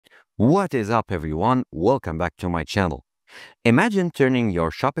What is up, everyone? Welcome back to my channel. Imagine turning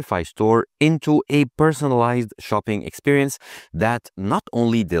your Shopify store into a personalized shopping experience that not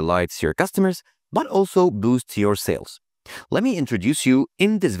only delights your customers, but also boosts your sales. Let me introduce you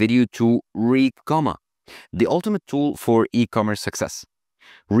in this video to Recomma, the ultimate tool for e-commerce success.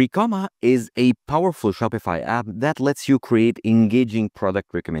 Recomma is a powerful Shopify app that lets you create engaging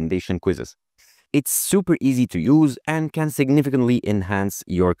product recommendation quizzes. It's super easy to use and can significantly enhance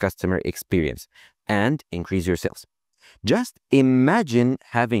your customer experience and increase your sales. Just imagine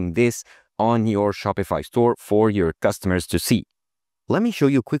having this on your Shopify store for your customers to see. Let me show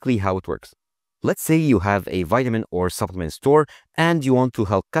you quickly how it works. Let's say you have a vitamin or supplement store and you want to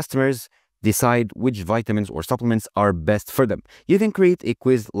help customers decide which vitamins or supplements are best for them. You can create a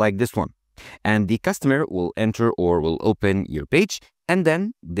quiz like this one, and the customer will enter or will open your page, and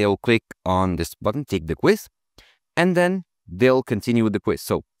then they'll click on this button, take the quiz, and then they'll continue with the quiz.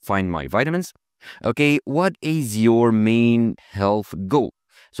 So find my vitamins. Okay, what is your main health goal?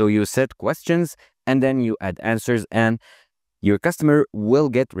 So you set questions and then you add answers, and your customer will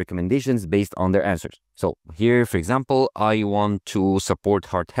get recommendations based on their answers. So here, for example, I want to support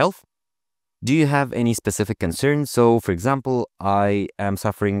heart health. Do you have any specific concerns? So for example, I am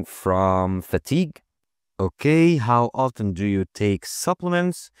suffering from fatigue. Okay, how often do you take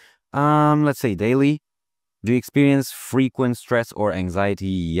supplements? Let's say daily. Do you experience frequent stress or anxiety?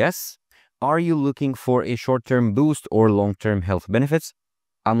 Yes. Are you looking for a short-term boost or long-term health benefits?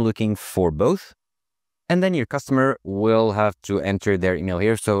 I'm looking for both. And then your customer will have to enter their email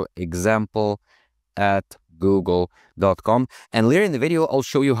here. So example@google.com. And later in the video, I'll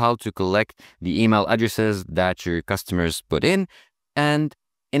show you how to collect the email addresses that your customers put in and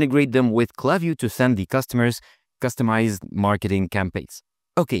integrate them with Klaviyo to send the customers customized marketing campaigns.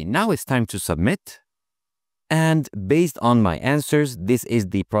 Okay, now it's time to submit. And based on my answers, this is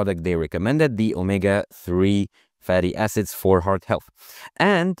the product they recommended, the omega-3 fatty acids for heart health.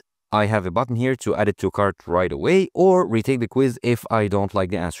 And I have a button here to add it to cart right away or retake the quiz if I don't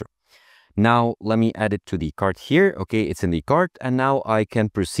like the answer. Now, let me add it to the cart here. Okay, it's in the cart, and now I can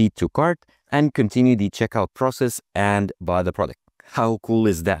proceed to cart and continue the checkout process and buy the product. How cool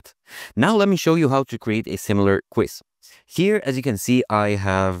is that? Now, let me show you how to create a similar quiz. Here, as you can see, I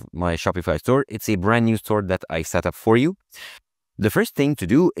have my Shopify store. It's a brand new store that I set up for you. The first thing to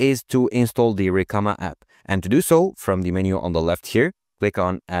do is to install the Recomma app. And to do so, from the menu on the left here, click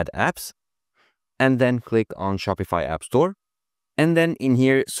on Add Apps, and then click on Shopify App Store. And then in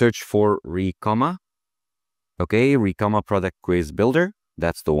here, search for Recomma. Okay, Recomma Product Quiz Builder.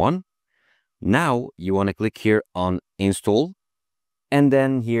 That's the one. Now, you want to click here on Install. And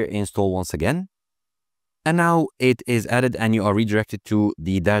then here, Install once again. And now it is added and you are redirected to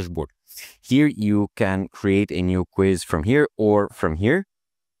the dashboard. Here you can create a new quiz from here or from here.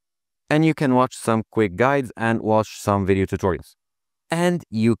 And you can watch some quick guides and watch some video tutorials. And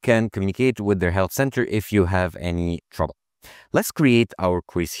you can communicate with their health center if you have any trouble. Let's create our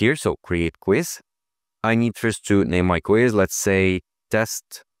quiz here. So create quiz. I need first to name my quiz. Let's say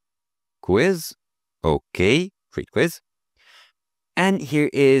test quiz. Okay, create quiz. And here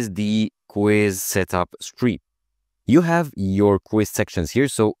is the quiz setup screen. You have your quiz sections here.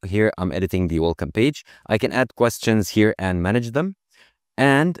 So here I'm editing the welcome page. I can add questions here and manage them.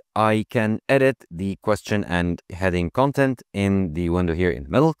 And I can edit the question and heading content in the window here in the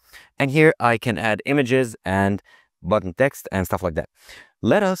middle. And here I can add images and button text and stuff like that.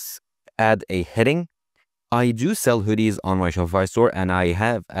 Let us add a heading. I do sell hoodies on my Shopify store, and I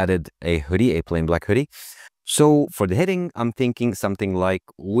have added a hoodie, a plain black hoodie. So for the heading, I'm thinking something like,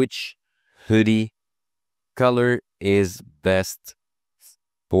 which hoodie color is best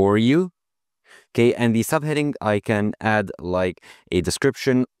for you? Okay, and the subheading, I can add like a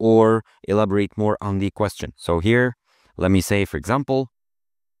description or elaborate more on the question. So here, let me say, for example,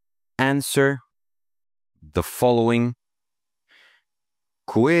 answer the following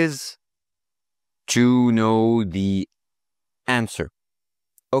quiz to know the answer.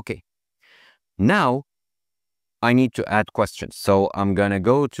 Okay, now I need to add questions. So I'm gonna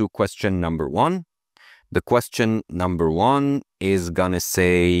go to question number 1. The question number 1 is gonna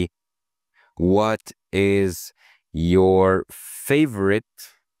say, what is your favorite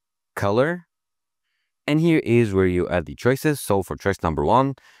color? And here is where you add the choices. So for choice number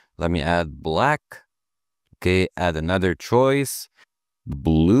 1, let me add black. Okay, add another choice,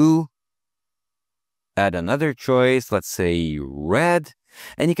 blue. Add another choice, let's say red.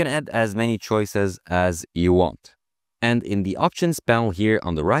 And you can add as many choices as you want. And in the options panel here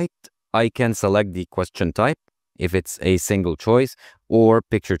on the right, I can select the question type if it's a single choice or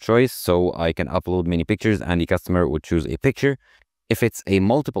picture choice. So I can upload many pictures and the customer would choose a picture. If it's a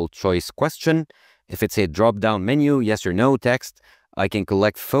multiple choice question, if it's a drop-down menu, yes or no text, I can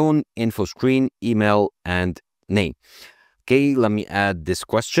collect phone, info screen, email, and name. Okay, let me add this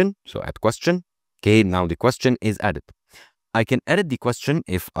question. So add question. Okay, now the question is added. I can edit the question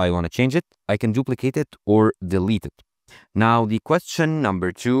if I want to change it. I can duplicate it or delete it. Now the question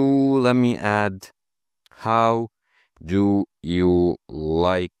number 2, let me add, how do you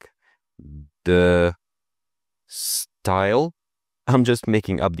like the style? I'm just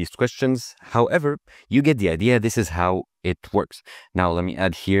making up these questions. However, you get the idea. This is how it works. Now let me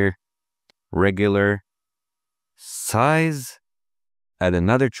add here regular size, add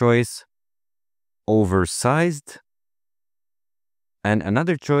another choice, oversized, and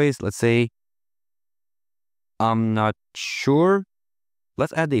another choice, let's say, I'm not sure.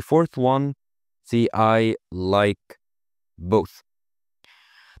 Let's add a fourth one. See, I like both.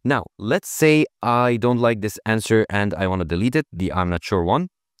 Now, let's say I don't like this answer and I want to delete it, the I'm not sure one.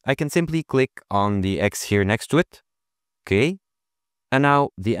 I can simply click on the X here next to it. Okay. And now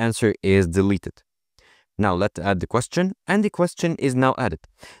the answer is deleted. Now let's add the question, and the question is now added.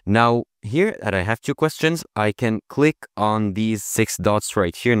 Now here that I have 2 questions, I can click on these 6 dots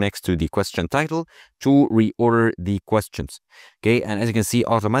right here next to the question title to reorder the questions. Okay, and as you can see,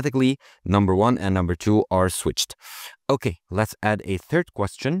 automatically number 1 and number 2 are switched. Okay, let's add a third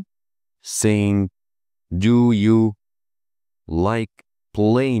question saying, do you like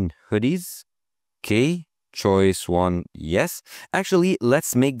plain hoodies? Okay, choice 1, yes. Actually,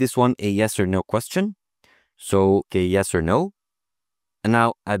 let's make this one a yes or no question. So, okay, yes or no. And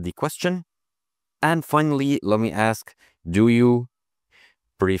now add the question. And finally, let me ask, do you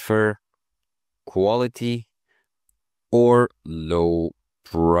prefer quality or low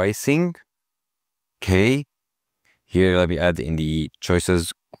pricing? Okay. Here, let me add in the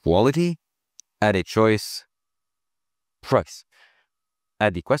choices quality, add a choice, price.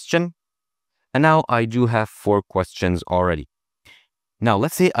 Add the question. And now I do have 4 questions already. Now,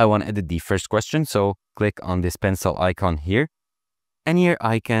 let's say I want to edit the first question. So click on this pencil icon here. And here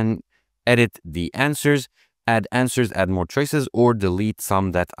I can edit the answers, add more choices, or delete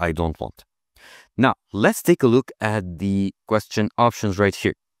some that I don't want. Now, let's take a look at the question options right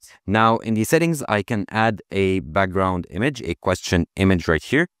here. Now, in the settings, I can add a background image, a question image right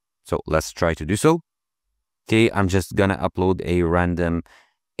here. So let's try to do so. Okay, I'm just gonna upload a random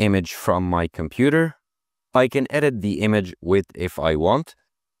image from my computer. I can edit the image width if I want.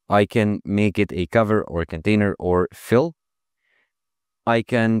 I can make it a cover or a container or fill. I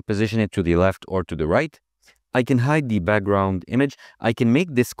can position it to the left or to the right. I can hide the background image. I can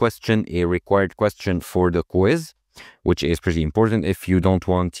make this question a required question for the quiz, which is pretty important if you don't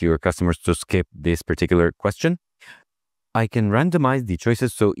want your customers to skip this particular question. I can randomize the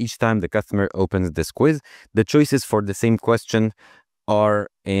choices, so each time the customer opens this quiz, the choices for the same question are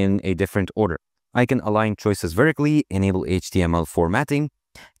in a different order. I can align choices vertically, enable HTML formatting,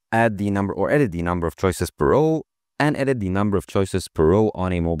 add the number or edit the number of choices per row, and edit the number of choices per row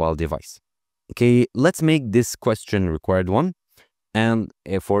on a mobile device. Okay, let's make this question required one. And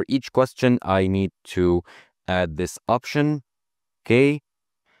for each question, I need to add this option. Okay,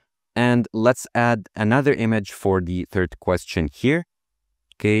 and let's add another image for the third question here.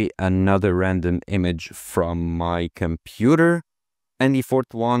 Okay, another random image from my computer. And the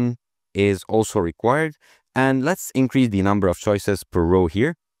fourth one is also required. And let's increase the number of choices per row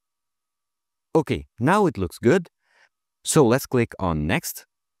here. Okay, now it looks good. So let's click on next.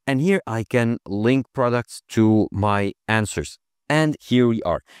 And here I can link products to my answers. And here we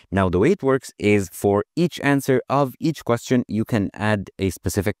are. Now the way it works is for each answer of each question, you can add a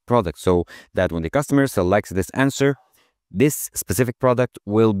specific product so that when the customer selects this answer, this specific product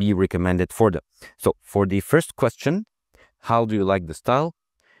will be recommended for them. So for the first question, how do you like the style?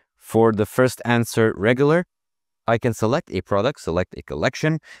 For the first answer, regular, I can select a product, select a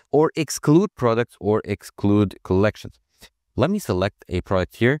collection, or exclude products or exclude collections. Let me select a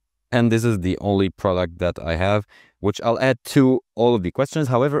product here. And this is the only product that I have, which I'll add to all of the questions.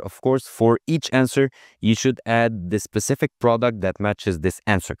 However, of course, for each answer, you should add the specific product that matches this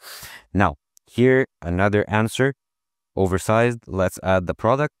answer. Now, here, another answer, oversized. Let's add the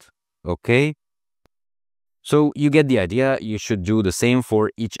product. Okay. So you get the idea. You should do the same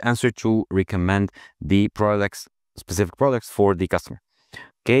for each answer to recommend the products, specific products for the customer.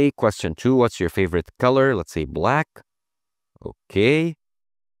 Okay. Question 2, what's your favorite color? Let's say black. Okay.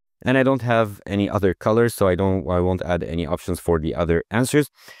 And I don't have any other colors, so I won't add any options for the other answers.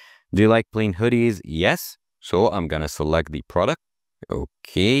 Do you like plain hoodies? Yes. So I'm gonna select the product.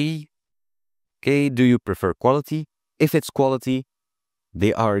 Okay. Okay, do you prefer quality? If it's quality,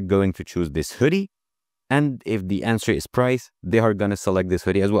 they are going to choose this hoodie. And if the answer is price, they are gonna select this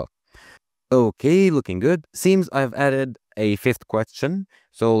hoodie as well. Okay, looking good. Seems I've added a fifth question.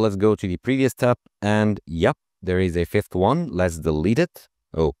 So let's go to the previous tab, and yep, there is a fifth one. Let's delete it.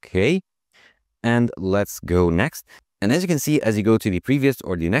 Okay. And let's go next. And as you can see, as you go to the previous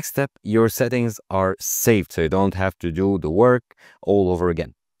or the next step, your settings are saved, so you don't have to do the work all over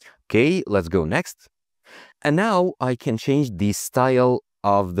again. Okay, let's go next. And now I can change the style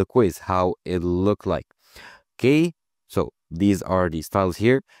of the quiz, how it look like. Okay, so these are the styles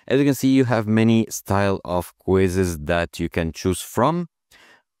here. As you can see, you have many style of quizzes that you can choose from.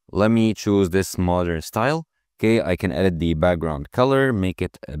 Let me choose this modern style. Okay, I can edit the background color, make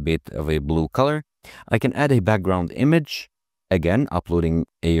it a bit of a blue color. I can add a background image, again, uploading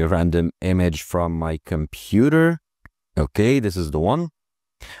a random image from my computer. Okay, this is the one.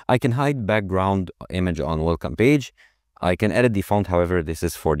 I can hide background image on welcome page. I can edit the font, however, this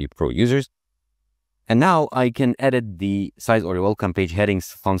is for the pro users. And now I can edit the size or the welcome page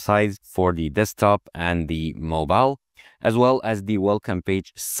headings font size for the desktop and the mobile, as well as the welcome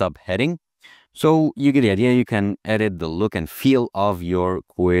page subheading. So you get the idea, you can edit the look and feel of your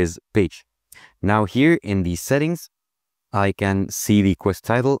quiz page. Now here in the settings, I can see the quiz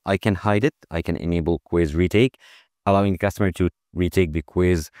title. I can hide it. I can enable quiz retake, allowing the customer to retake the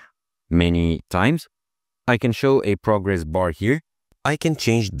quiz many times. I can show a progress bar here. I can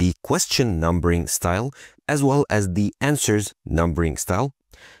change the question numbering style as well as the answers numbering style.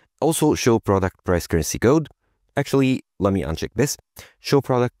 Also show product price currency code. Actually, let me uncheck this. Show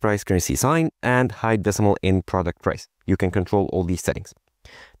product price currency sign and hide decimal in product price. You can control all these settings.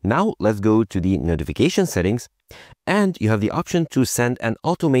 Now let's go to the notification settings, and you have the option to send an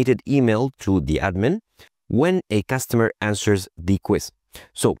automated email to the admin when a customer answers the quiz.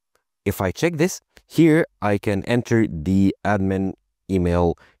 So if I check this, here I can enter the admin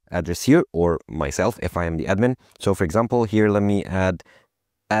email address here, or myself if I am the admin. So for example, here let me add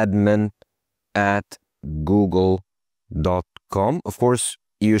admin@google.com. Of course,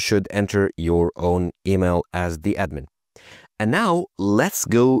 you should enter your own email as the admin. And now let's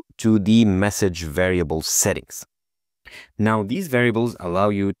go to the message variable settings. Now these variables allow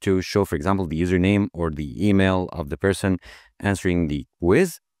you to show, for example, the username or the email of the person answering the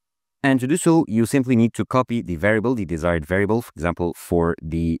quiz. And to do so, you simply need to copy the variable, the desired variable, for example, for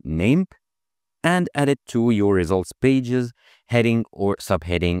the name, and add it to your results pages, heading or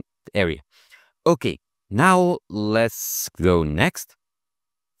subheading area. Okay, now let's go next.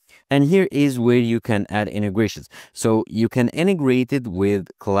 And here is where you can add integrations. So you can integrate it with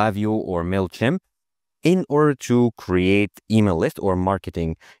Klaviyo or MailChimp in order to create email list or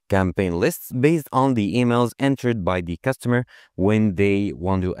marketing campaign lists based on the emails entered by the customer when they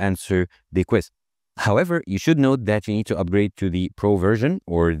want to answer the quiz. However, you should note that you need to upgrade to the Pro version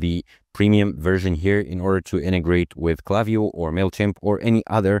or the premium version here in order to integrate with Klaviyo or MailChimp or any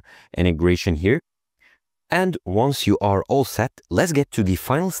other integration here. And once you are all set, let's get to the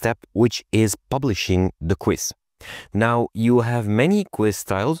final step, which is publishing the quiz. Now, you have many quiz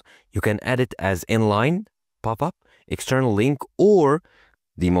styles. You can add it as inline, pop-up, external link, or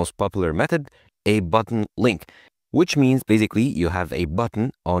the most popular method, a button link, which means basically you have a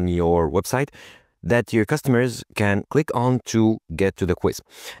button on your website that your customers can click on to get to the quiz.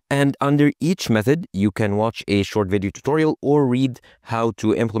 And under each method, you can watch a short video tutorial or read how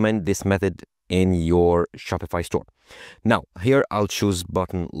to implement this method in your Shopify store. Now, here I'll choose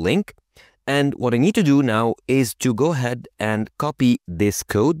button link. And what I need to do now is to go ahead and copy this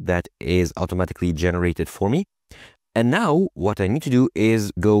code that is automatically generated for me. And now what I need to do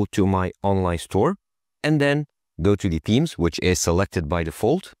is go to my online store and then go to the themes, which is selected by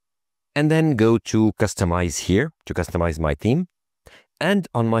default, and then go to customize here to customize my theme. And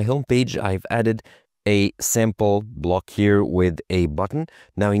on my homepage, I've added a sample block here with a button.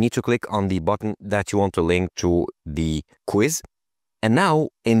 Now you need to click on the button that you want to link to the quiz. And now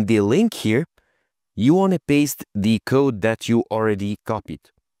in the link here, you want to paste the code that you already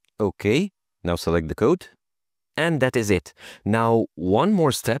copied. Okay, now select the code. And that is it. Now, one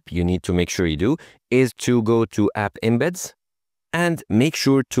more step you need to make sure you do is to go to app embeds and make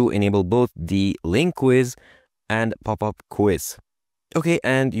sure to enable both the link quiz and pop-up quiz. Okay,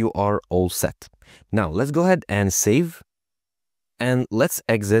 and you are all set. Now let's go ahead and save, and let's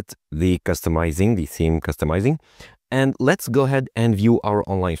exit the customizing, the theme customizing, and let's go ahead and view our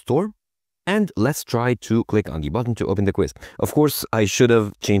online store, and let's try to click on the button to open the quiz. Of course, I should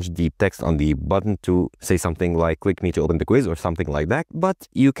have changed the text on the button to say something like click me to open the quiz or something like that, but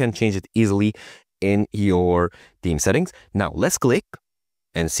you can change it easily in your theme settings. Now let's click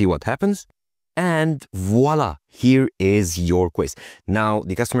and see what happens. And voila, here is your quiz. Now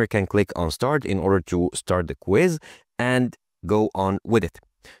the customer can click on start in order to start the quiz and go on with it.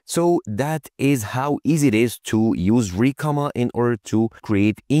 So that is how easy it is to use Recomma in order to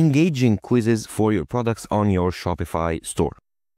create engaging quizzes for your products on your Shopify store.